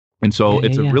And so Yeah,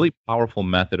 it's a yeah, really powerful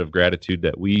method of gratitude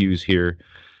that we use here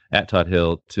at Tut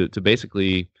Hill to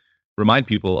basically remind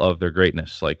people of their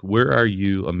greatness. Like, where are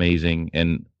you amazing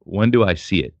and when do I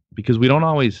see it? Because we don't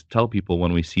always tell people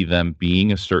when we see them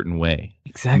being a certain way.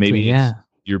 exactly. Maybe it's Yeah,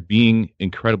 you're being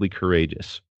incredibly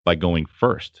courageous by going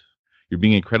first. You're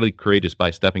being incredibly courageous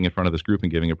by stepping in front of this group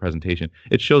and giving a presentation.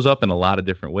 It shows up in a lot of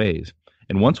different ways.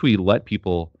 And once we let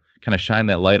people kind of shine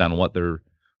that light on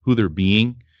who they're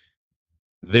being,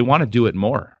 they want to do it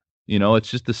more.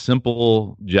 It's just a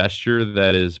simple gesture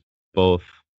that is both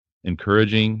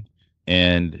encouraging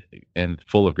and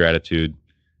full of gratitude.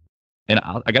 And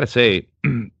I got to say,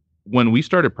 when we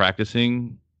started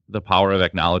practicing the power of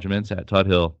acknowledgments at Tut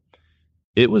Hill,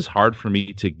 it was hard for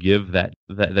me to give that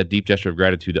deep gesture of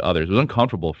gratitude to others. It was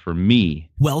uncomfortable for me.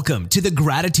 Welcome to the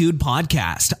Gratitude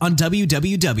Podcast on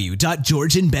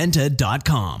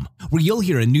www.georgianbenta.com, where you'll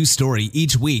hear a new story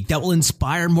each week that will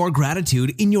inspire more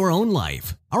gratitude in your own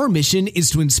life. Our mission is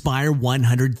to inspire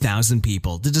 100,000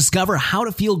 people to discover how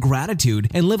to feel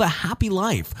gratitude and live a happy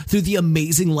life through the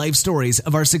amazing life stories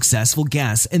of our successful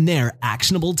guests and their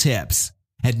actionable tips.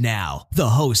 And now, the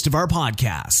host of our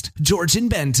podcast, Georgian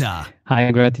Benta.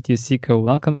 hi, Gratitude Seeker.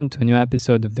 Welcome to a new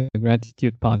episode of the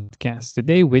Gratitude Podcast.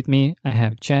 Today with me, I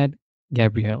have Chad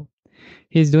Gabriel.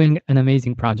 He's doing an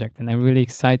amazing project, and I'm really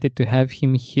excited to have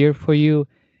him here for you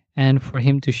and for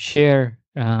him to share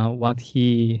what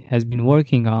he has been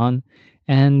working on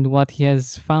and what he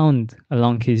has found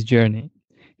along his journey.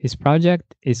 His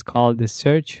project is called The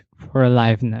Search for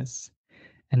Aliveness,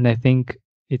 and I think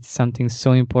it's something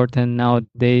so important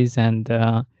nowadays, and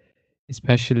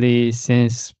especially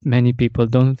since many people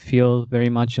don't feel very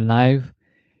much alive.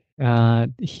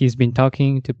 He's been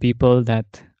talking to people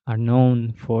that are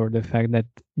known for the fact that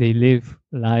they live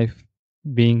life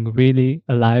being really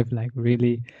alive, like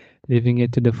really living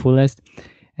it to the fullest.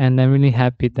 And I'm really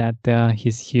happy that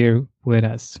he's here with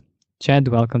us. Chad,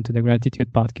 welcome to the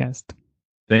Gratitude Podcast.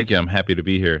 Thank you. I'm happy to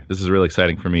be here. This is really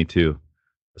exciting for me too,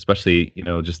 especially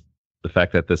just the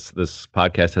fact that this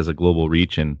podcast has a global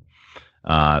reach, and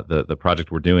the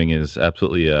project we're doing is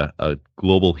absolutely a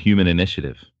global human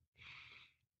initiative.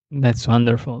 That's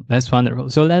wonderful. That's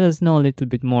wonderful. So let us know a little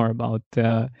bit more about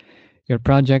your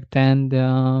project and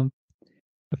a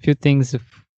few things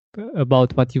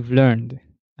about what you've learned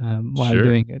while Sure.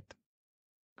 doing it.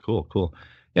 Cool.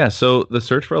 Yeah. So the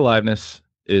Search for Aliveness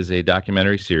is a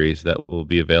documentary series that will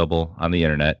be available on the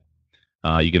internet.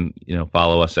 You can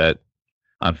follow us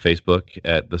on Facebook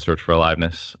at the Search for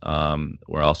Aliveness.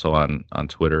 We're also on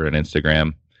Twitter and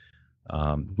Instagram.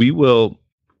 We will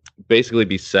basically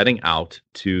be setting out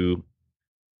to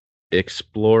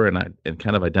explore and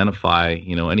kind of identify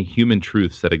any human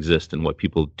truths that exist and what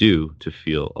people do to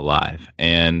feel alive.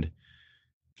 And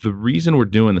the reason we're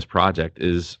doing this project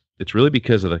is it's really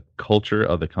because of the culture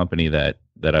of the company that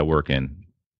I work in.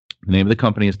 The name of the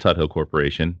company is Tut Hill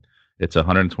Corporation. It's a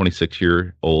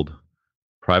 126-year-old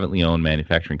privately owned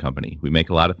manufacturing company. We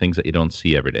make a lot of things that you don't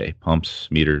see every day: pumps,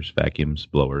 meters, vacuums,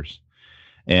 blowers.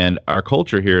 And our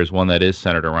culture here is one that is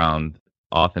centered around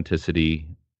authenticity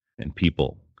and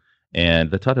people.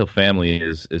 And the Tut Hill family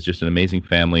is just an amazing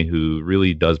family who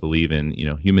really does believe in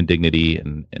human dignity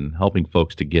and helping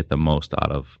folks to get the most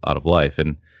out of life.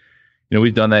 And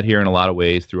we've done that here in a lot of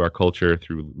ways through our culture,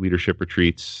 through leadership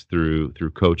retreats, through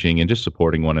coaching, and just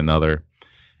supporting one another.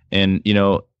 And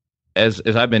as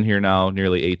I've been here now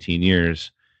nearly 18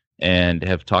 years and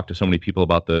have talked to so many people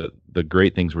about the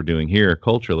great things we're doing here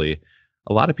culturally,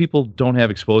 a lot of people don't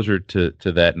have exposure to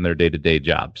that in their day-to-day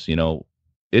jobs.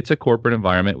 It's a corporate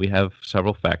environment. We have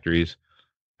several factories,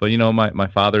 but my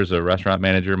father's a restaurant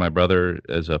manager. My brother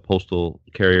is a postal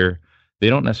carrier. They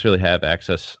don't necessarily have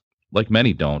access, like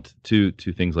many don't, to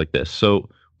things like this. So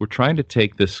we're trying to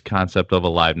take this concept of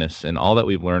aliveness and all that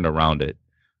we've learned around it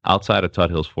outside of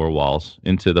Tut Hill's four walls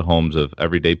into the homes of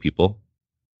everyday people,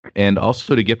 and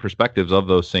also to get perspectives of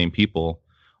those same people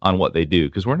on what they do,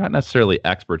 because we're not necessarily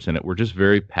experts in it. We're just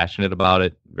very passionate about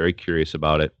it, very curious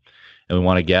about it, and we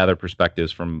want to gather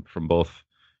perspectives from both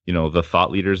the thought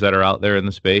leaders that are out there in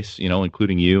the space,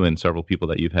 including you and several people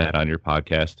that you've had on your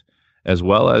podcast, as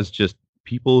well as just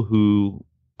people who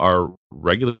are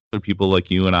regular people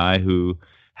like you and I who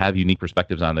have unique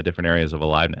perspectives on the different areas of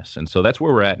aliveness. And so that's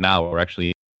where we're at now. We're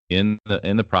actually in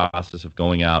the process of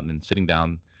going out and sitting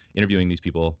down, interviewing these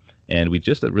people, and we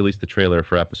just released the trailer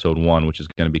for episode 1, which is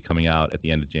going to be coming out at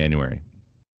the end of January.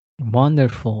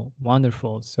 Wonderful,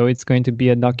 wonderful. So it's going to be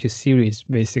a docu-series,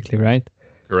 basically, right?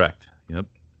 Correct. Yep.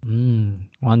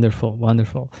 Wonderful,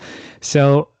 wonderful.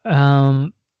 So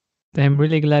I'm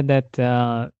really glad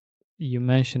that you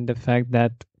mentioned the fact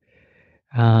that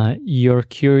you're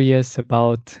curious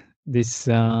about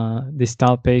this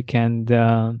topic, and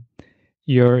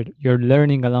you're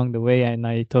learning along the way, and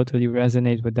I totally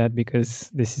resonate with that, because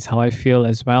this is how I feel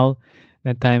as well,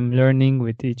 that I'm learning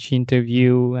with each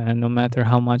interview, and no matter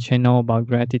how much I know about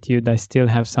gratitude, I still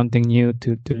have something new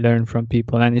to learn from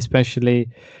people, and especially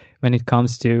when it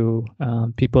comes to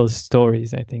people's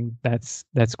stories. I think that's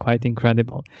quite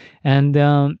incredible. And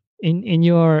in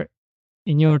your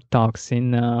talks,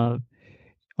 in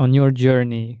on your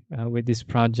journey with this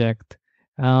project,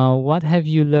 what have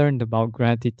you learned about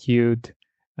gratitude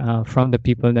from the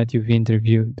people that you've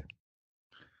interviewed?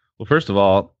 Well, first of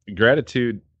all,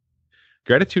 gratitude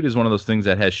is one of those things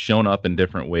that has shown up in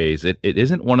different ways. It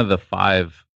isn't one of the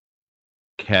 5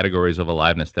 categories of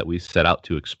aliveness that we set out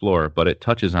to explore, but it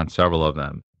touches on several of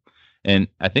them. And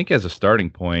I think as a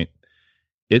starting point,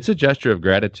 it's a gesture of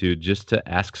gratitude just to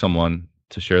ask someone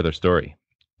to share their story.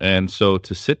 And so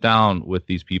to sit down with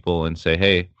these people and say,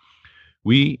 "Hey,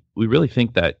 we really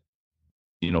think that,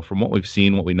 from what we've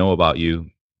seen, what we know about you,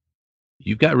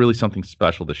 you've got really something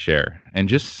special to share." And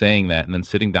just saying that, and then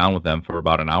sitting down with them for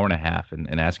about an hour and a half,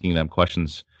 and asking them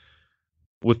questions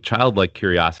with childlike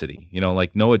curiosity,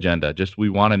 like no agenda. Just, we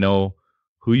want to know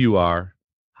who you are.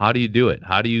 How do you do it?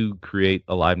 How do you create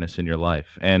aliveness in your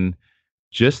life? And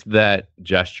just that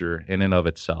gesture in and of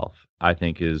itself, I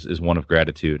think, is one of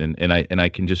gratitude. And I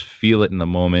can just feel it in the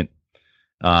moment.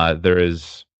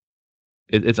 It's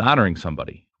honoring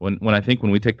somebody. When I think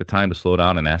when we take the time to slow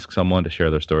down and ask someone to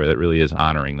share their story, that really is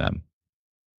honoring them.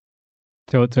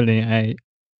 Totally,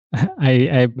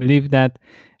 I believe that,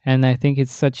 and I think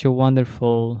it's such a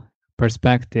wonderful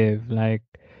perspective, like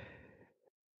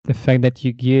the fact that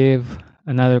you give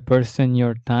another person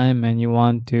your time and you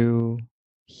want to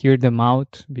hear them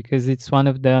out, because it's one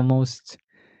of the most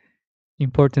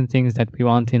important things that we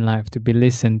want in life, to be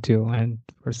listened to, and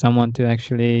for someone to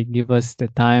actually give us the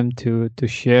time to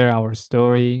share our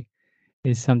story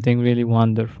is something really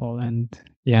wonderful. And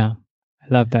yeah, I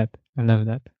love that.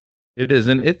 It is,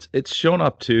 and it's shown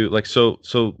up to, like, so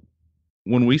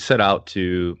when we set out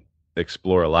to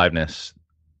explore aliveness,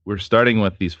 we're starting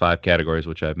with these 5 categories,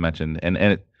 which I've mentioned,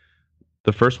 and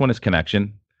the first one is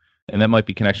connection, and that might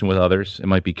be connection with others, it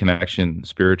might be connection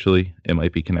spiritually, it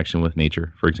might be connection with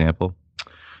nature, for example.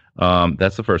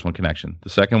 That's the first one, connection. The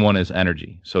second one is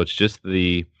energy. So it's just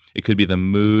it could be the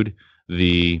mood,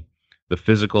 the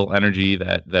physical energy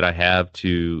that I have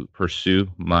to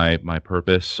pursue my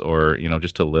purpose, or,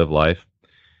 just to live life.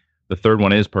 The third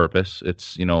one is purpose.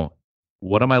 It's,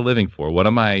 what am I living for? What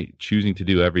am I choosing to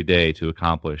do every day to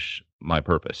accomplish my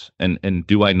purpose? And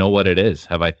do I know what it is?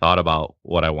 Have I thought about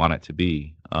what I want it to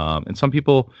be? And some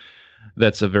people,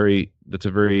 that's a very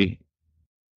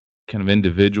kind of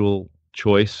individual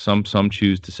choice. Some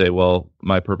choose to say, well,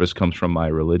 my purpose comes from my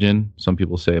religion. Some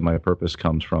people say my purpose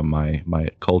comes from my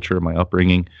culture, my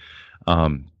upbringing.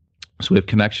 So we have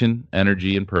connection,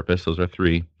 energy, and purpose. Those are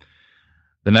 3.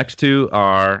 The next 2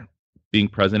 are being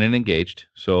present and engaged.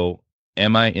 So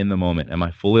am I in the moment? Am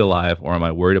I fully alive, or am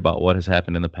I worried about what has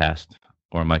happened in the past,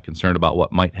 or am I concerned about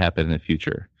what might happen in the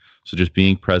future? So just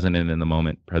being present and in the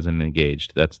moment, present and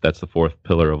engaged. That's the 4th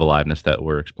pillar of aliveness that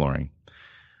we're exploring.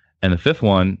 And the 5th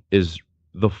one is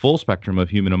the full spectrum of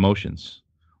human emotions.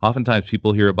 Oftentimes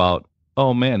people hear about,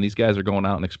 oh man, these guys are going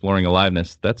out and exploring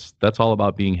aliveness. That's all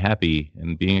about being happy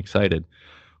and being excited.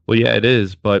 Well, yeah, it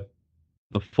is, but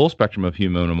the full spectrum of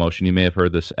human emotion, you may have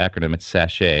heard this acronym, it's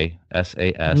SASHET,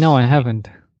 S-A-S. No, I haven't.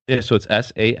 Yeah, so it's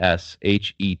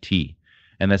SASHET,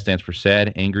 and that stands for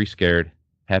sad, angry, scared,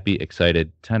 happy,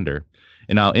 excited, tender.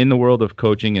 And now in the world of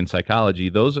coaching and psychology,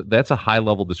 that's a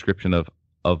high-level description of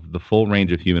the full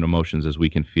range of human emotions as we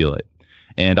can feel it.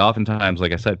 And oftentimes,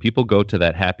 like I said, people go to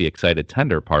that happy, excited,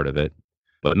 tender part of it,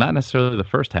 but not necessarily the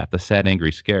first half, the sad,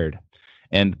 angry, scared.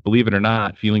 And believe it or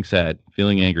not, feeling sad,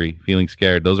 feeling angry, feeling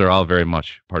scared, those are all very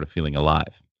much part of feeling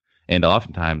alive. And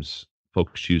oftentimes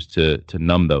folks choose to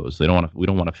numb those. We don't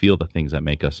want to feel the things that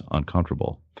make us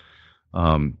uncomfortable.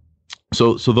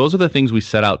 So those are the things we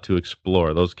set out to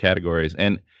explore, those categories.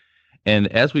 And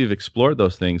as we've explored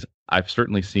those things, I've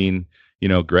certainly seen,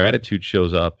 gratitude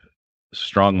shows up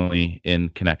strongly in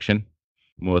connection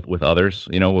with others.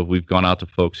 We've gone out to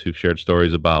folks who've shared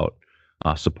stories about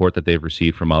support that they've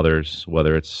received from others,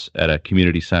 whether it's at a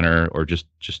community center or just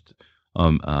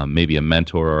maybe a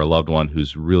mentor or a loved one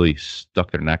who's really stuck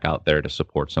their neck out there to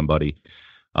support somebody.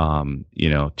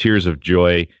 Tears of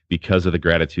joy because of the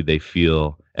gratitude they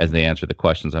feel as they answer the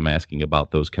questions I'm asking about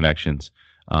those connections.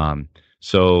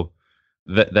 So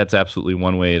that's absolutely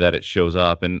one way that it shows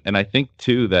up. And I think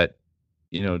too that,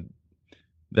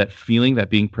 that feeling, that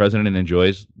being present and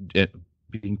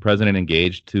being present and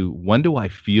engaged, to when do I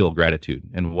feel gratitude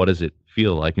and what does it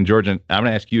feel like? And George, I'm going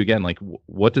to ask you again, like,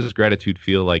 what does gratitude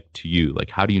feel like to you? Like,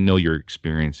 how do you know you're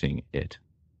experiencing it?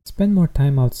 Spend more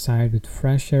time outside with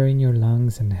fresh air in your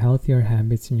lungs and healthier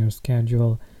habits in your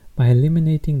schedule by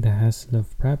eliminating the hassle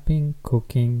of prepping,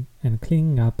 cooking, and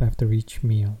cleaning up after each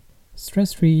meal.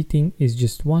 Stress-free eating is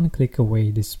just one click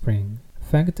away this spring.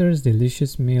 Factor's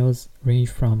delicious meals range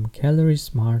from Calorie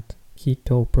Smart,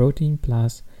 Keto, Protein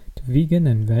Plus to vegan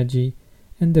and veggie,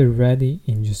 and they're ready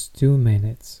in just 2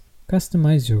 minutes.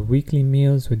 Customize your weekly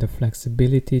meals with the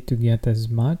flexibility to get as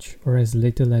much or as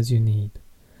little as you need.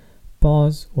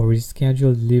 Pause or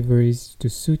reschedule deliveries to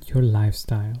suit your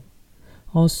lifestyle.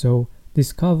 Also,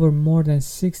 discover more than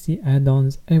 60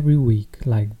 add-ons every week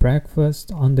like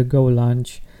breakfast, on-the-go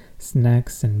lunch,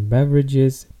 snacks and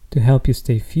beverages to help you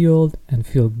stay fueled and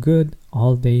feel good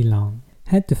all day long.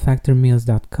 Head to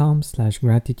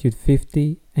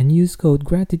factormeals.com/gratitude50 and use code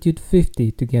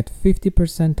gratitude50 to get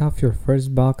 50% off your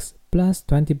first box plus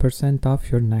 20% off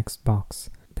your next box.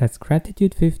 That's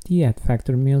gratitude50 at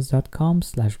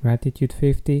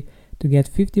factormeals.com/gratitude50 to get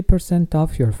 50%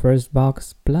 off your first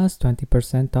box plus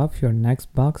 20% off your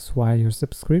next box while your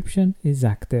subscription is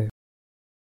active.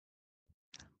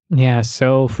 Yeah,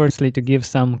 so firstly, to give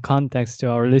some context to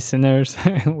our listeners,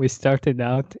 we started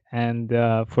out and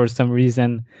for some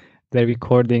reason the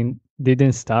recording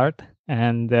didn't start,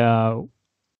 and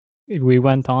we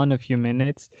went on a few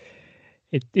minutes.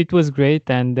 It was great,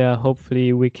 and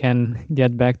hopefully we can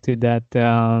get back to that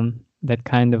that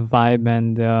kind of vibe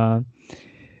and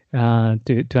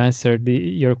to answer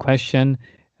your question.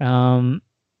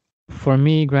 For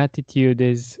me, gratitude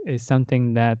is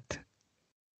something that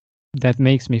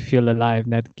makes me feel alive,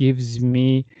 that gives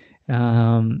me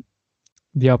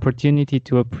the opportunity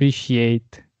to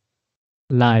appreciate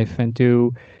life and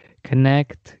to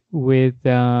connect with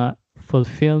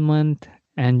fulfillment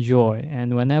and joy.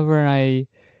 And whenever I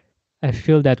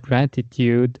feel that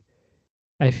gratitude,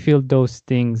 I feel those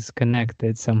things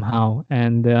connected somehow,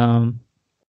 and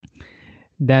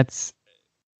that's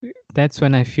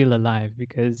when I feel alive.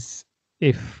 Because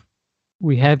if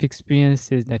we have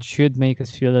experiences that should make us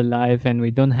feel alive and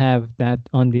we don't have that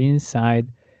on the inside,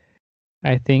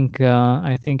 I think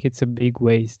it's a big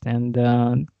waste,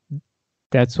 and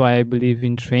that's why I believe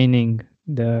in training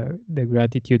the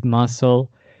gratitude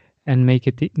muscle and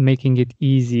making it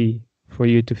easy for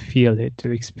you to feel it,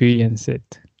 to experience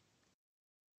it.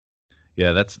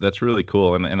 Yeah, that's really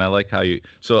cool, and I like how you.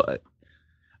 So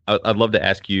I'd love to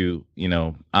ask you,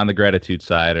 on the gratitude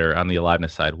side or on the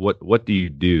aliveness side, what do you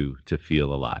do to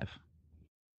feel alive?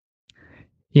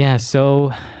 Yeah,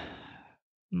 so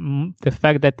the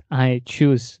fact that I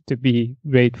choose to be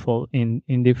grateful in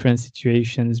different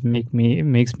situations makes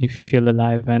me feel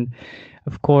alive, and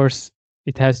of course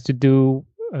it has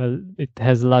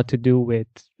a lot to do with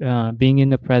being in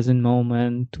the present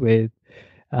moment, with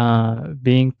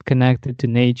being connected to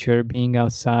nature, being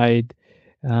outside,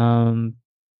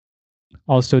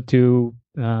 also to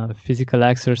physical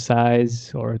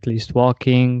exercise or at least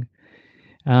walking.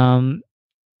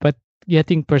 But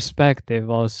getting perspective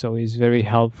also is very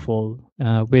helpful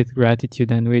with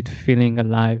gratitude and with feeling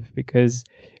alive, because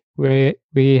we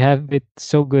have it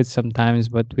so good sometimes,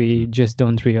 but we just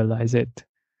don't realize it.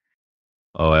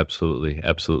 Oh, absolutely,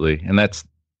 absolutely, and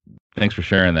thanks for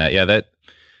sharing that. Yeah,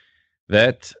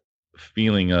 that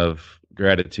feeling of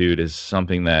gratitude is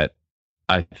something that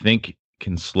I think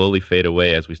can slowly fade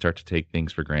away as we start to take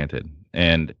things for granted.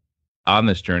 And on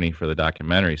this journey for the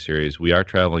documentary series, we are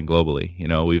traveling globally.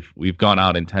 We've gone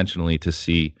out intentionally to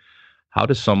see, how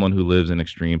does someone who lives in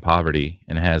extreme poverty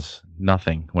and has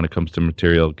nothing when it comes to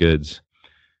material goods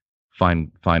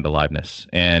find aliveness.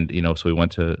 And so we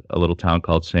went to a little town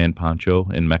called San Pancho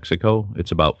in Mexico.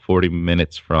 It's about 40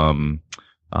 minutes from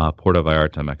Puerto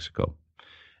Vallarta, Mexico.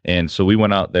 And so we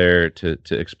went out there to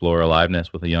explore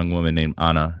aliveness with a young woman named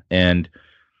Ana. And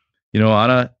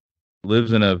Ana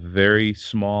lives in a very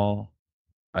small,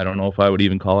 I don't know if I would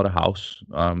even call it a house.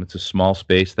 It's a small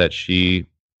space that she,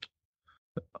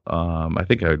 I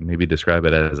think I would maybe describe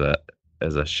it as a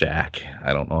shack.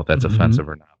 I don't know if that's offensive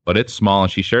or not, but it's small,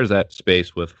 and she shares that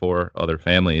space with 4 other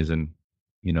families. And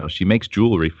she makes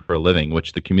jewelry for a living,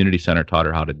 which the community center taught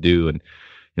her how to do. And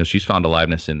she's found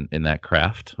aliveness in that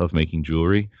craft of making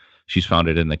jewelry. She's found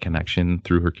it in the connection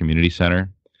through her community center.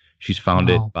 She's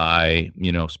found it by,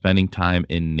 spending time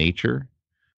in nature,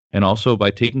 and also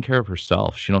by taking care of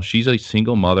herself. She's a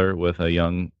single mother with a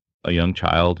young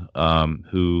child,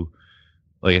 who,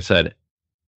 like I said,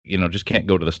 just can't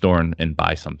go to the store and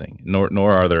buy something.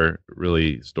 Nor are there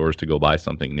really stores to go buy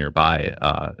something nearby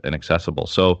and accessible.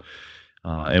 So,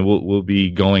 and we'll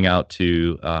be going out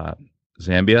to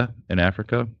Zambia in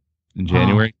Africa in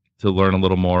January to learn a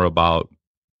little more about,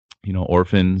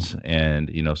 orphans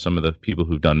and, some of the people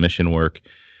who've done mission work.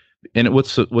 And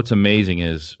what's amazing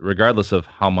is, regardless of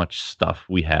how much stuff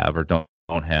we have or don't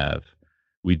have,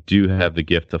 we do have the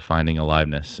gift of finding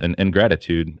aliveness and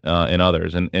gratitude in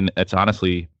others. And it's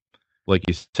honestly, like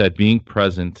you said, being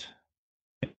present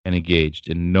and engaged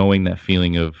and knowing that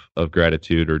feeling of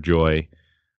gratitude or joy.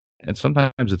 And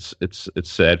sometimes it's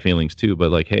sad feelings too, but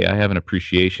like, hey, I have an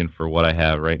appreciation for what I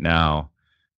have right now.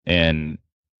 And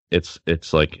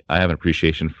it's like I have an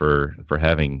appreciation for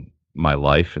having my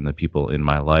life and the people in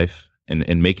my life,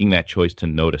 and making that choice to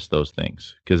notice those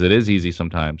things, because it is easy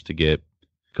sometimes to get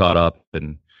caught up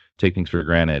and take things for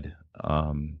granted.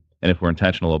 And if we're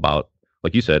intentional about,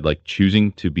 like you said, like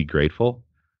choosing to be grateful,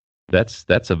 that's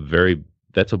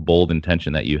a bold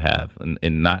intention that you have,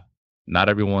 and not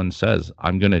everyone says,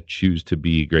 I'm going to choose to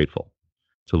be grateful,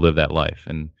 to live that life.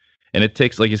 And it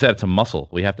takes, like you said, it's a muscle.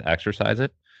 We have to exercise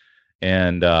it.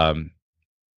 And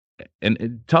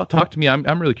talk to me.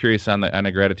 I'm really curious on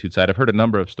the gratitude side. I've heard a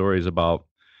number of stories about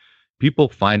people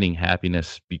finding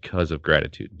happiness because of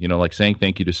gratitude. Like saying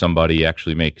thank you to somebody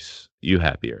actually makes you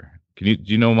happier. Do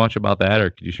you know much about that,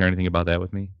 or could you share anything about that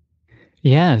with me?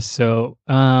 Yeah, so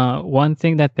one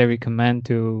thing that I recommend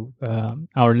to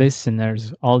our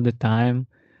listeners all the time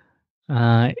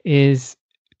is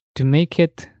to make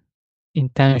it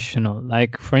intentional.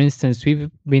 Like, for instance, we've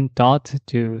been taught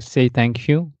to say thank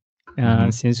you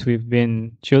since we've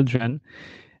been children,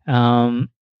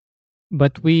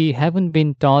 but we haven't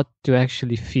been taught to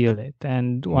actually feel it.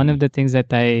 And one of the things that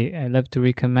I love to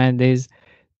recommend is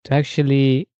to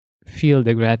actually feel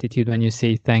the gratitude when you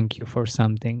say thank you for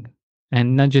something,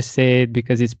 and not just say it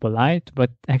because it's polite,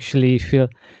 but actually feel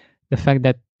the fact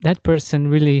that that person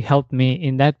really helped me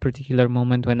in that particular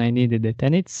moment when I needed it.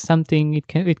 And it's something, it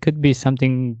could be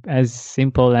something as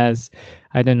simple as,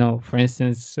 I don't know, for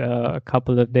instance, a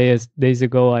couple of days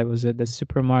ago, I was at the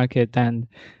supermarket, and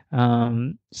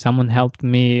someone helped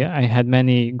me. I had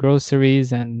many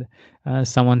groceries, and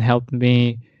someone helped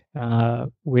me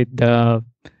with the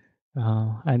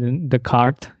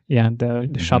cart,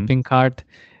 the shopping cart.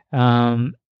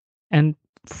 And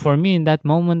for me in that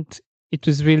moment, it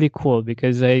was really cool,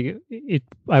 because I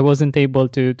wasn't able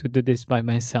to do this by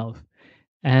myself.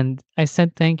 And I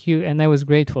said thank you, and I was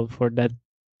grateful for that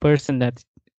person, that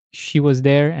she was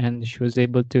there and she was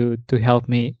able to help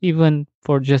me, even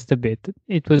for just a bit.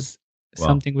 It was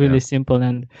something really simple,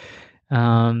 and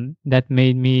that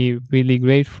made me really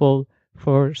grateful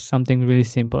for something really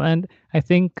simple. And I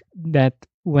think that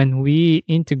when we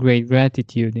integrate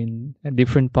gratitude in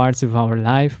different parts of our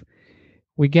life,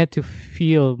 we get to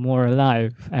feel more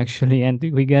alive, actually, and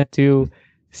we get to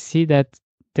see that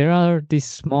there are these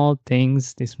small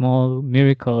things, these small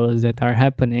miracles that are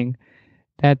happening,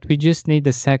 that we just need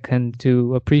a second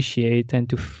to appreciate, and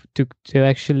to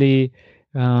actually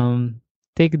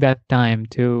take that time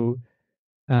to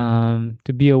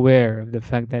be aware of the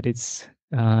fact that it's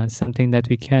something that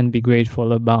we can be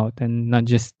grateful about, and not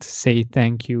just say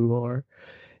thank you, or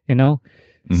you know.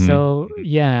 So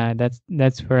yeah,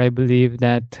 that's where I believe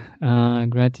that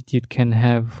gratitude can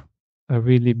have a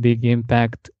really big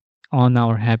impact on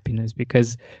our happiness,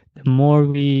 because the more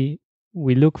we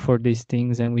look for these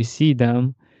things and we see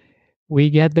them, we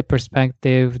get the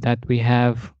perspective that we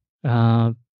have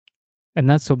a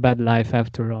not so bad life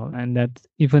after all, and that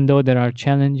even though there are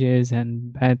challenges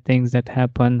and bad things that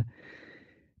happen,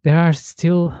 there are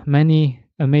still many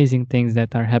amazing things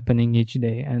that are happening each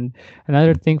day. And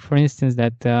another thing, for instance,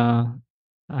 that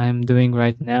I'm doing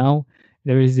right now,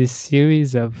 there is this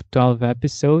series of 12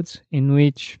 episodes in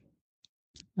which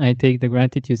I take the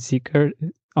gratitude seeker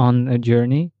on a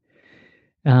journey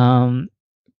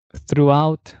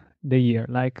throughout the year.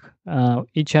 Like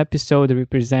each episode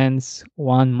represents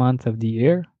 1 month of the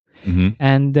year.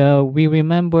 And we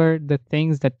remember the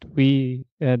things that we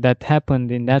that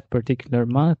happened in that particular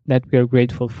month that we are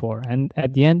grateful for. And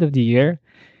at the end of the year,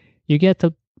 you get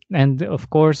to, and of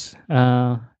course,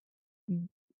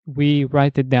 we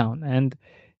write it down. And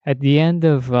at the end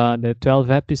of the 12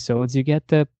 episodes, you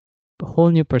get a whole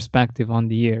new perspective on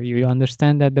the year. You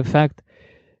understand that the fact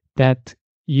that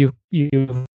you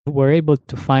were able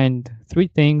to find 3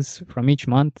 things from each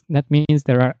month, that means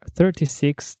there are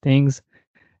 36 things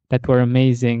that were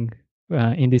amazing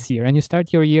in this year. And you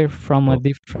start your year from a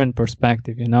different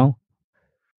perspective, you know?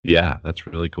 Yeah, that's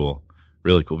really cool.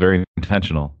 Really cool. Very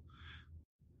intentional.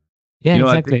 Yeah,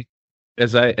 exactly.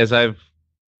 As I've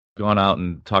gone out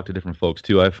and talked to different folks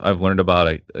too, I've learned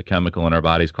about a chemical in our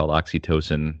bodies called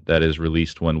oxytocin that is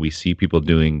released when we see people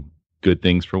doing good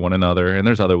things for one another. And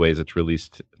there's other ways it's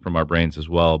released from our brains as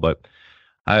well. But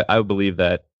I believe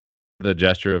that the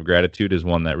gesture of gratitude is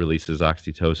one that releases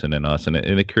oxytocin in us, and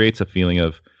it creates a feeling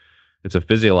of, it's a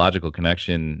physiological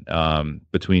connection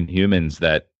between humans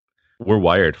that we're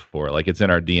wired for. Like, it's in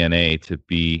our DNA to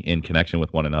be in connection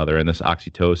with one another, and this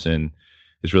oxytocin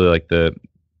is really like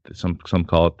some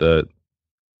call it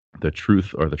the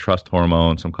truth or the trust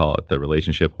hormone. Some call it the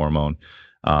relationship hormone.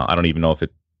 I don't even know if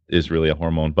it is really a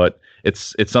hormone, but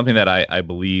it's something that I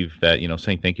believe that,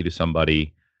 saying thank you to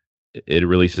somebody, it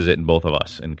releases it in both of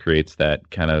us and creates that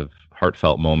kind of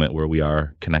heartfelt moment where we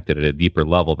are connected at a deeper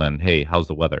level than, hey, how's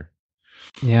the weather?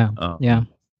 Yeah. Yeah.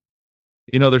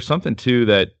 There's something too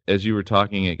that, as you were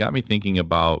talking, it got me thinking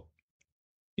about,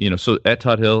 so at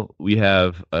Tuthill, we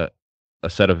have a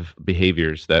set of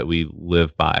behaviors that we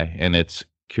live by, and it's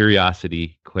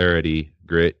curiosity, clarity,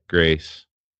 grit, grace,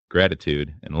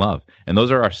 gratitude, and love. And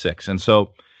those are our 6. And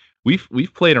so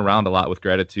we've played around a lot with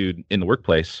gratitude in the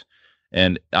workplace,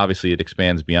 and obviously it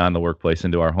expands beyond the workplace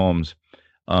into our homes.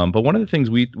 But one of the things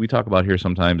we talk about here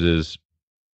sometimes is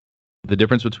the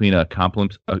difference between a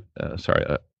compliment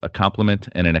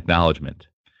and an acknowledgement.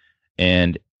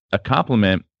 And a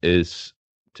compliment is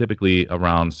typically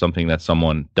around something that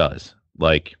someone does,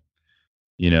 like,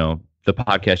 the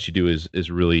podcast you do is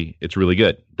really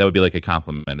good. That would be like a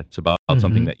compliment. It's about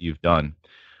something that you've done,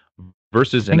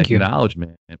 versus an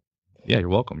acknowledgement. Yeah, you're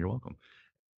welcome.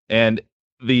 And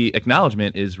the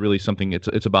acknowledgement is really something,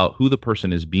 it's about who the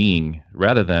person is being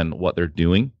rather than what they're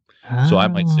doing. So I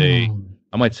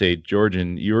might say,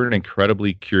 Georgian, you're an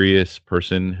incredibly curious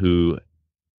person who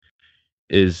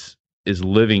is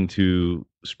living to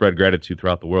spread gratitude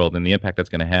throughout the world, and the impact that's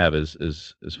going to have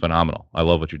is phenomenal. I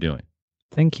love what you're doing.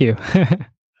 Thank you.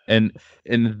 and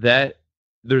that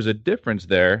there's a difference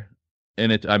there,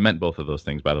 and I meant both of those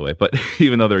things, by the way, but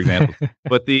even though they're examples.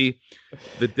 But the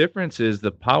difference is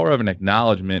the power of an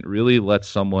acknowledgement really lets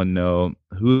someone know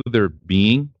who they're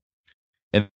being,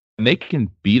 and they can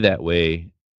be that way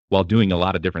while doing a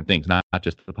lot of different things, not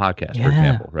just the podcast, for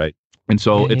example, right? And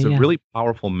so it's a really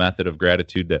powerful method of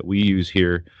gratitude that we use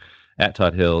here at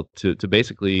Tuthill to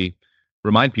basically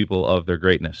remind people of their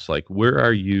greatness. Like, where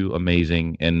are you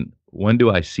amazing, and when do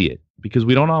I see it? Because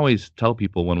we don't always tell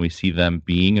people when we see them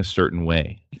being a certain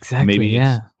way. Exactly.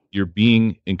 Maybe you're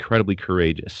being incredibly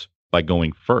courageous by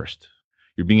going first.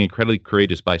 You're being incredibly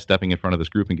courageous by stepping in front of this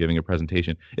group and giving a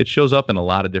presentation. It shows up in a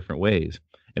lot of different ways.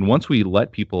 And once we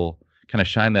let people kind of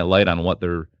shine that light on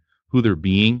who they're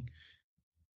being,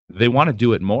 they want to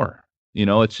do it more.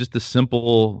 It's just a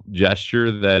simple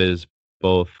gesture that is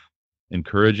both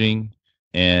encouraging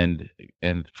and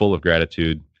full of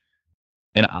gratitude.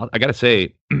 And I got to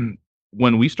say,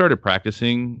 when we started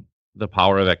practicing the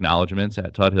power of acknowledgements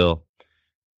at Tuthill,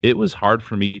 it was hard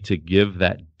for me to give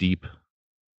that deep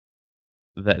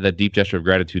gesture of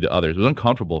gratitude to others. It was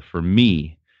uncomfortable for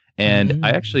me. And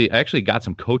I actually got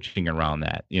some coaching around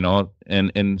that,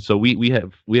 and so we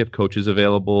have coaches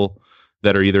available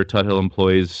that are either Tuthill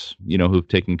employees, who've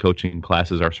taken coaching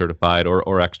classes, are certified,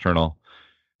 or external,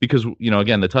 because,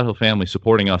 again, the Tuthill family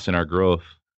supporting us in our growth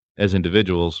as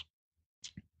individuals.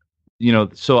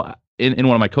 So in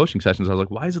one of my coaching sessions, I was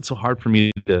like, why is it so hard for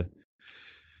me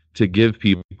to give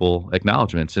people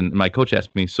acknowledgments? And my coach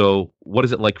asked me, so what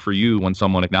is it like for you when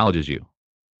someone acknowledges you?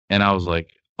 And I was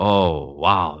like, oh,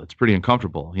 wow, it's pretty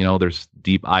uncomfortable. There's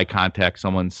deep eye contact.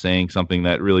 Someone's saying something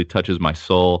that really touches my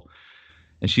soul.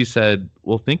 And she said,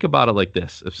 well, think about it like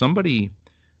this. If somebody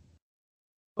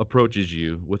approaches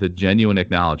you with a genuine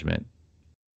acknowledgement,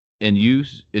 and you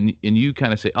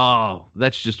kind of say, oh,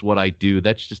 that's just what I do.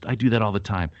 I do that all the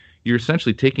time. You're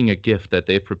essentially taking a gift that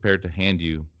they've prepared to hand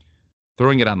you,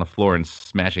 throwing it on the floor and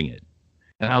smashing it.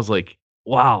 And I was like,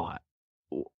 wow,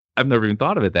 I've never even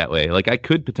thought of it that way. Like, I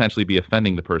could potentially be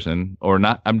offending the person or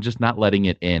not. I'm just not letting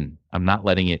it in. I'm not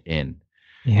letting it in.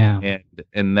 Yeah.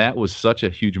 And that was such a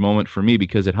huge moment for me,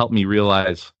 because it helped me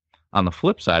realize on the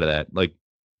flip side of that, like,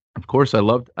 of course, I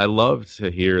love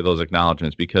to hear those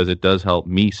acknowledgments, because it does help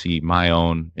me see my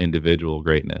own individual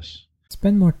greatness.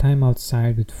 Spend more time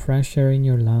outside with fresh air in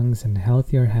your lungs and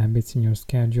healthier habits in your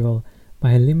schedule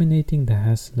by eliminating the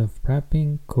hassle of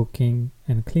prepping, cooking,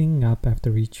 and cleaning up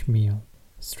after each meal.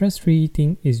 Stress-free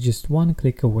eating is just one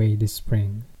click away this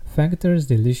spring. Factor's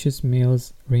delicious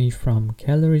meals range from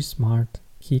Calorie Smart,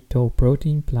 Keto,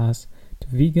 Protein Plus to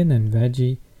vegan and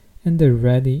veggie, and they're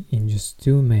ready in just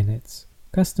 2 minutes.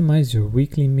 Customize your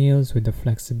weekly meals with the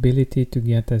flexibility to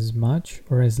get as much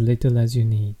or as little as you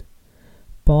need.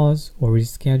 Pause or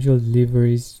reschedule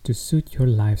deliveries to suit your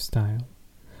lifestyle.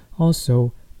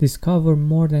 Also, discover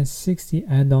more than 60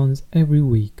 add-ons every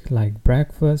week, like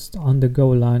breakfast, on-the-go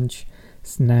lunch,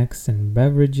 snacks and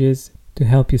beverages to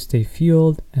help you stay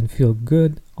fueled and feel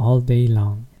good all day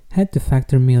long. Head to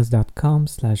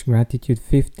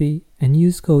factormeals.com/gratitude50 and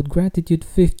use code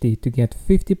gratitude50 to get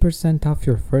 50% off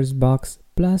your first box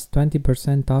plus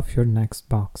 20% off your next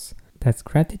box. That's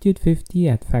gratitude50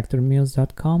 at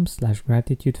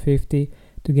factormeals.com/gratitude50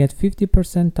 to get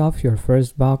 50% off your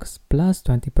first box plus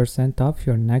 20% off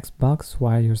your next box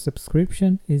while your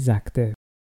subscription is active.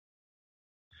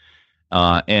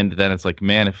 And then it's like,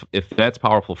 man, if that's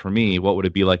powerful for me, what would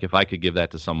it be like if I could give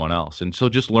that to someone else? And so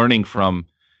just learning from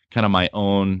kind of my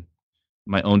own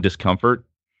discomfort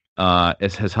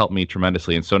has helped me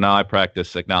tremendously. And so now I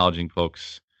practice acknowledging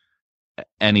folks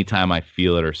anytime I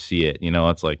feel it or see it.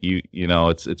 It's like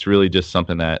it's really just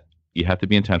something that you have to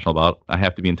be intentional about. I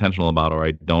have to be intentional about, or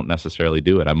I don't necessarily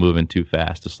do it. I'm moving too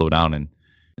fast to slow down and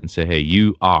say, hey,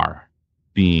 you are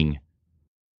being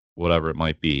whatever it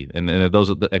might be. And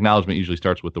the acknowledgement usually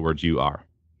starts with the words "you are."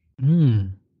 Yeah,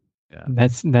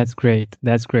 that's great.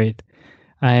 That's great.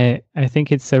 I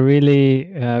think it's a really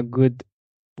good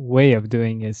way of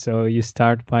doing it. So you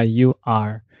start by "you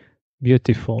are."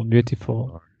 Beautiful,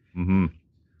 beautiful. Mm-hmm.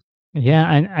 Yeah,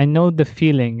 I know the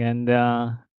feeling, and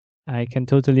I can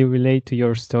totally relate to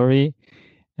your story.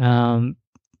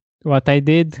 What I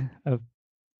did a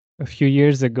few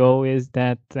years ago is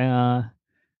that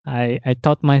I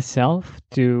taught myself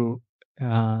to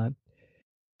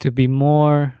be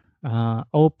more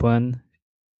open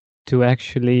to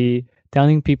actually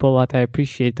telling people what I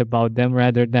appreciate about them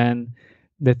rather than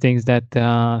the things that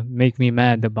make me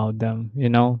mad about them.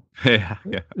 Yeah.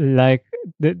 Like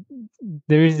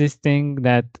there is this thing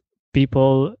that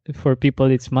for people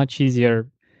it's much easier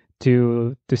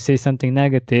to say something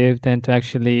negative than to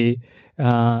actually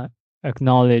uh,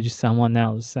 acknowledge someone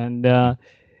else, and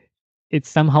it's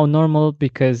somehow normal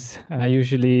because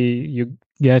usually you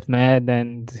get mad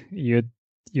and you're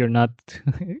not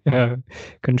uh,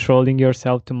 controlling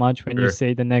yourself too much when you Sure.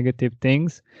 say the negative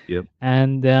things. Yep.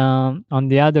 And on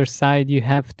the other side, you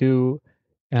have to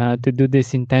do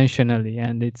this intentionally,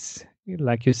 and it's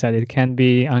like you said, it can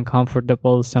be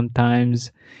uncomfortable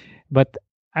sometimes. But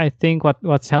I think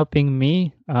what's helping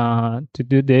me to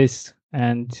do this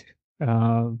and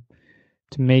to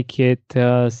make it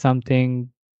something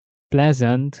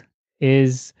pleasant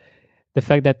is the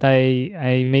fact that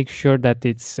I make sure that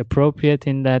it's appropriate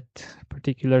in that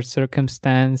particular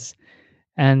circumstance.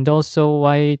 And also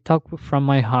I talk from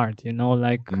my heart,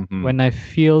 like Mm-hmm. when I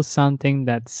feel something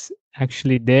that's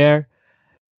actually there,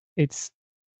 it's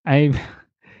I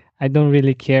I don't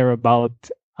really care about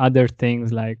other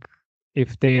things, like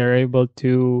if they are able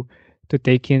to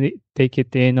take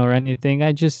it in or anything.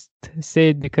 I just say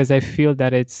it because I feel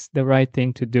that it's the right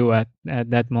thing to do at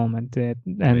that moment, and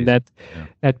Amazing. that Yeah.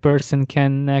 that person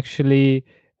can actually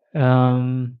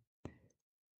um,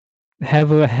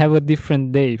 have a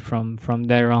different day from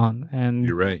there on. And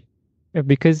You're right.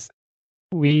 because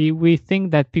we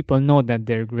think that people know that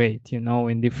they're great,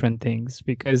 in different things,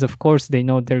 because of course they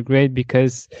know they're great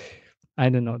because I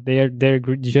don't know,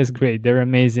 just great, they're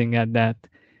amazing at that.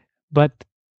 But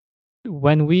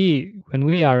when we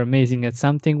are amazing at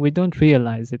something, we don't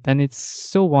realize it, and it's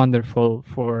so wonderful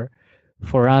for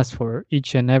us, for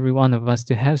each and every one of us,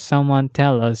 to have someone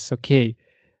tell us, okay,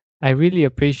 I really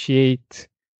appreciate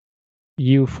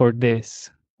you for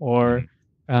this, or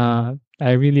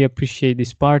I really appreciate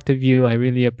this part of you. I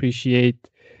really appreciate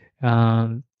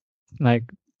um, like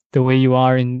the way you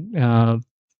are in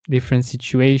different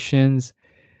situations,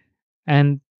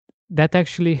 and that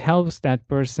actually helps that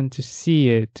person to see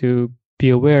it, to be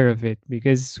aware of it,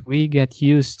 because we get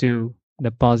used to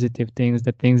the positive things,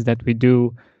 the things that we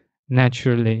do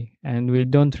naturally, and we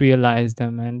don't realize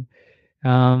them, and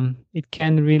it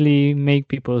can really make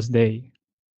people's day.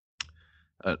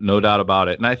 No doubt about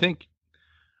it. And I think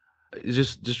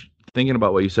just thinking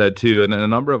about what you said too, and in a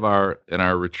number of our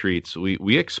retreats,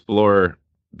 we explore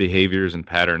behaviors and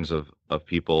patterns of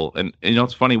people. And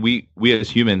it's funny, we as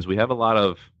humans, we have a lot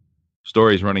of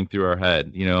stories running through our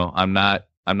head. I'm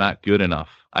not good enough.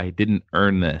 I didn't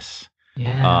earn this.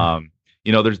 Yeah.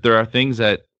 There are things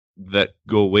that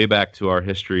go way back to our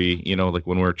history, like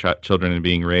when we're children and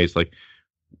being raised. Like,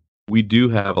 we do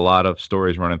have a lot of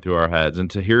stories running through our heads, and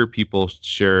to hear people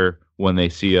share when they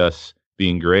see us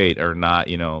being great or not,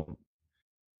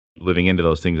 living into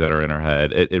those things that are in our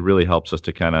head, it really helps us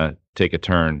to kind of take a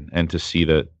turn and to see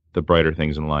the brighter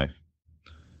things in life.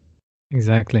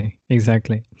 Exactly.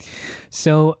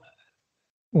 So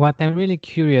what I'm really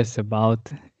curious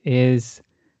about is,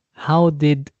 how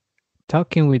did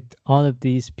talking with all of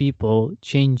these people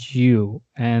change you?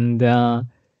 And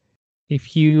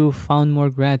if you found more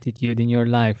gratitude in your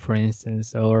life, for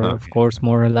instance, or of course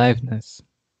more aliveness.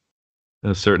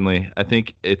 Certainly, I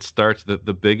think it starts the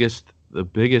biggest the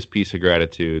biggest piece of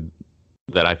gratitude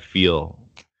that I feel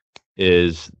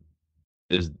is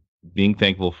being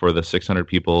thankful for the 600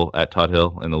 people at Tut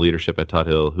Hill and the leadership at Tut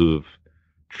Hill who've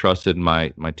trusted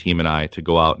my team and I to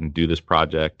go out and do this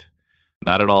project.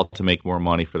 Not at all to make more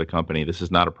money for the company. This is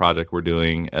not a project we're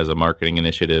doing as a marketing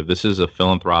initiative. This is a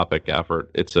philanthropic effort.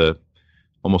 It's a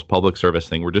almost public service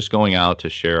thing. We're just going out to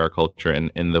share our culture,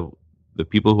 and the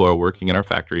people who are working in our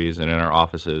factories and in our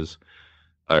offices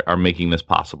are making this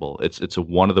possible. It's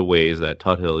one of the ways that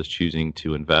Tut Hill is choosing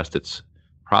to invest its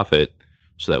profit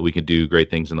so that we can do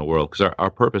great things in the world, because our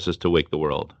purpose is to wake the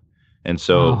world. And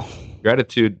so Wow.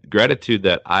 gratitude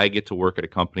that I get to work at a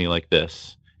company like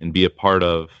this and be a part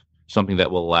of something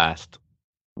that will last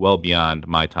well beyond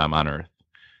my time on earth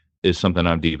is something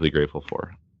I'm deeply grateful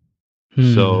for.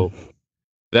 So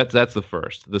that's the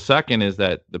first. The second is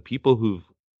that the people who've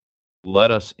let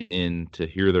us in to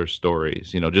hear their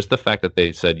stories, just the fact that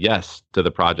they said yes to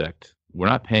the project. We're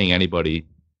not paying anybody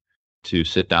to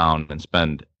sit down and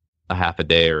spend a half a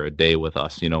day or a day with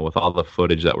us, with all the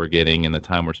footage that we're getting and the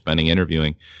time we're spending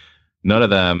interviewing. None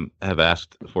of them have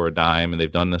asked for a dime, and they've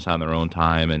done this on their own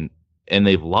time, and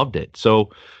they've loved it. So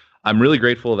I'm really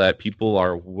grateful that people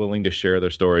are willing to share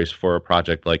their stories for a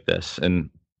project like this. And,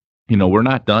 we're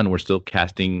not done. We're still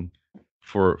casting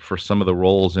for some of the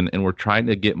roles, and we're trying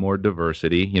to get more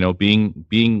diversity.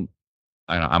 Being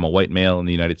I'm a white male in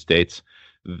the United States.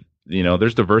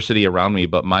 There's diversity around me,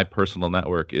 but my personal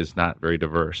network is not very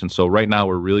diverse. And so right now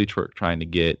we're really trying to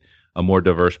get a more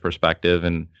diverse perspective.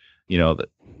 And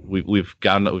we've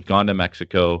gone to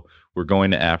Mexico. We're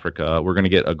going to Africa. We're going to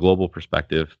get a global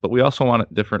perspective, but we also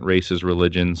want different races,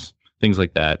 religions, things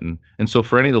like that. And so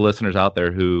for any of the listeners out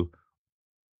there who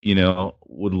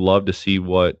would love to see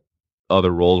what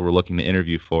other roles we're looking to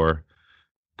interview for,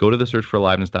 go to the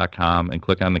searchforaliveness.com and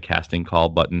click on the casting call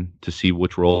button to see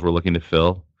which roles we're looking to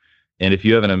fill. And if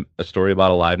you have a story about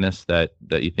aliveness that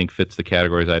you think fits the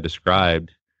categories I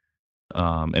described,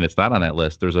 and it's not on that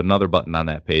list, there's another button on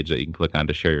that page that you can click on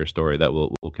to share your story that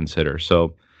we'll consider.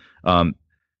 So the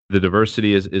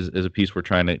diversity is a piece we're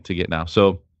trying to get now.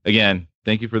 So again,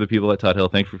 thank you for the people at Tut Hill.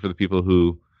 Thank you for the people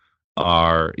who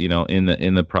are in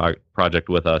the project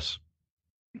with us,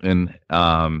 and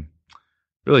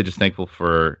really just thankful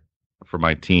for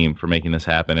my team for making this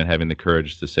happen and having the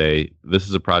courage to say this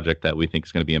is a project that we think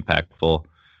is going to be impactful.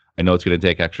 I know it's going to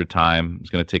take extra time. It's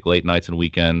going to take late nights and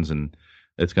weekends, and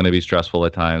it's going to be stressful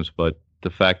at times. But the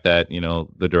fact that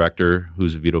the director,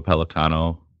 who's Vito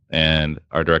Pellicano, and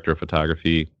our director of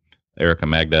photography, Erica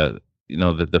Magda,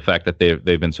 the fact that they've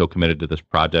been so committed to this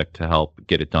project to help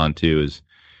get it done too is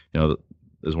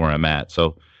where I'm at.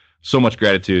 So much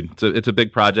gratitude. It's a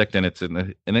big project, and it's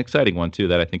an exciting one too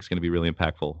that I think is going to be really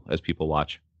impactful as people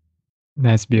watch.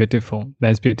 That's beautiful.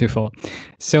 That's beautiful.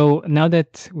 So now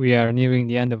that we are nearing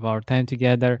the end of our time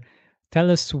together, tell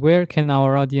us, where can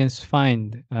our audience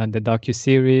find the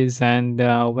docuseries, and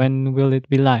when will it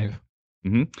be live?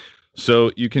 Mm-hmm.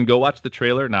 So you can go watch the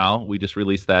trailer now. We just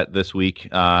released that this week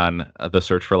on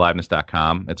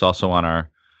thesearchforaliveness.com. It's also on our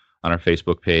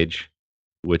Facebook page,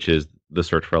 which is The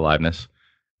Search for Aliveness.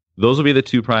 Those will be the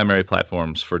two primary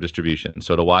platforms for distribution.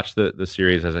 So to watch the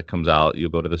series as it comes out, you'll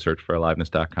go to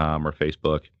thesearchforaliveness.com or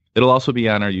Facebook. It'll also be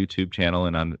on our YouTube channel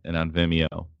and on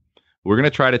Vimeo. We're going to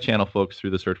try to channel folks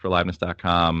through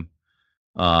thesearchforaliveness.com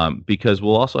because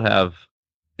we'll also have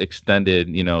extended,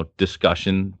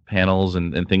 discussion panels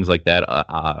and things like that,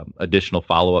 additional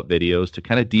follow-up videos to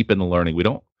kind of deepen the learning.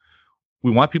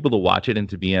 We want people to watch it and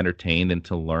to be entertained and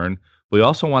to learn. We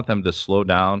also want them to slow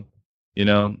down,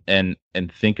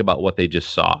 and think about what they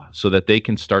just saw, so that they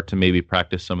can start to maybe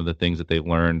practice some of the things that they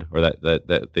learned or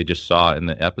that they just saw in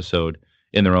the episode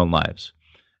in their own lives.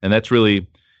 And that's really,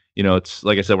 it's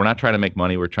like I said, we're not trying to make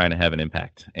money. We're trying to have an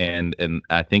impact. And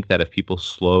I think that if people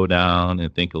slow down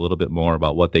and think a little bit more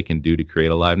about what they can do to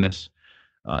create aliveness,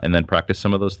 and then practice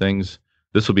some of those things,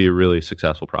 this will be a really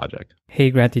successful project.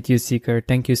 Hey, Gratitude Seeker,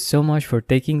 thank you so much for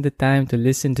taking the time to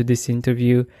listen to this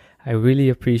interview. I really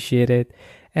appreciate it.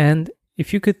 And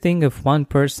if you could think of one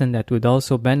person that would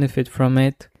also benefit from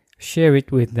it, share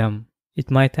it with them.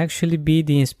 It might actually be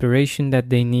the inspiration that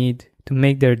they need to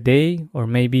make their day, or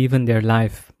maybe even their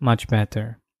life, much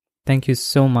better. Thank you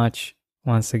so much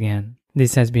once again.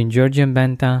 This has been Georgian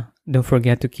Benta. Don't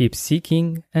forget to keep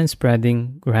seeking and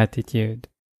spreading gratitude.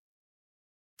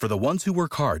 For the ones who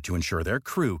work hard to ensure their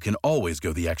crew can always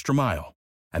go the extra mile,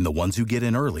 and the ones who get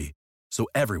in early so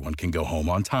everyone can go home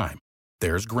on time,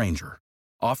 there's Grainger,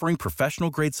 offering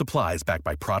professional-grade supplies backed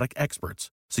by product experts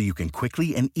so you can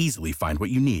quickly and easily find what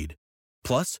you need.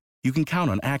 Plus, you can count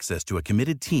on access to a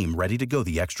committed team ready to go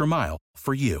the extra mile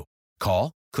for you.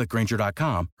 Call, Click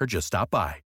Grainger.com or just stop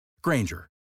by. Grainger,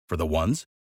 for the ones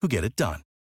who get it done.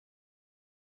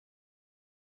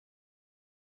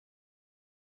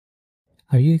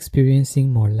 Are you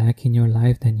experiencing more lack in your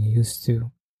life than you used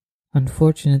to?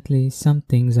 Unfortunately, some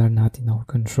things are not in our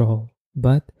control,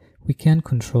 but we can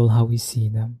control how we see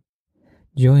them.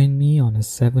 Join me on a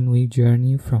 7-week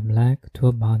journey from lack to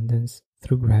abundance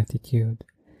through gratitude.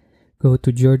 Go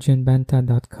to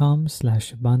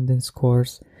georgianbenta.com/abundance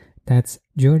course. That's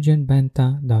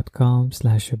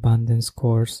georgianbenta.com/abundance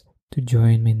course to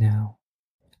join me now.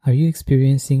 Are you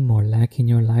experiencing more lack in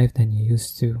your life than you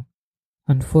used to?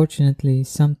 Unfortunately,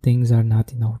 some things are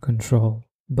not in our control,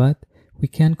 but we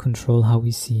can control how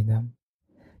we see them.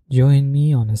 Join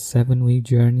me on a 7-week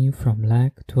journey from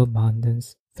lack to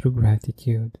abundance through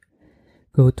gratitude.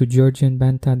 Go to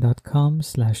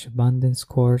georgianbenta.com/abundance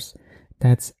course.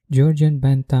 That's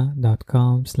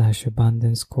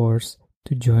georgianbenta.com/abundance course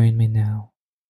to join me now.